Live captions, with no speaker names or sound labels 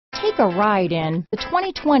Take a ride in the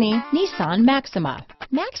 2020 Nissan Maxima.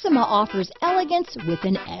 Maxima offers elegance with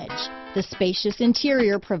an edge. The spacious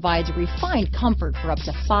interior provides refined comfort for up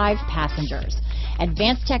to 5 passengers.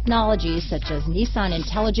 Advanced technologies such as Nissan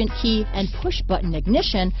Intelligent Key and push-button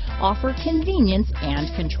ignition offer convenience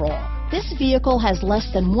and control. This vehicle has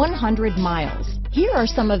less than 100 miles. Here are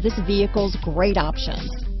some of this vehicle's great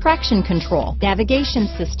options: traction control, navigation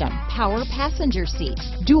system, power passenger seat,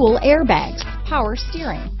 dual airbags, power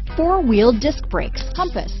steering, 4-wheel disc brakes,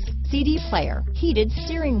 compass, CD player, heated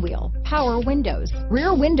steering wheel, power windows,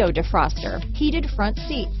 rear window defroster, heated front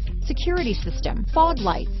seats, security system, fog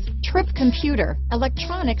lights, trip computer,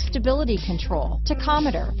 electronic stability control,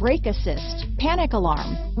 tachometer, brake assist, panic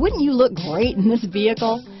alarm. Wouldn't you look great in this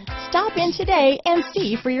vehicle? Stop in today and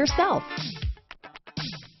see for yourself.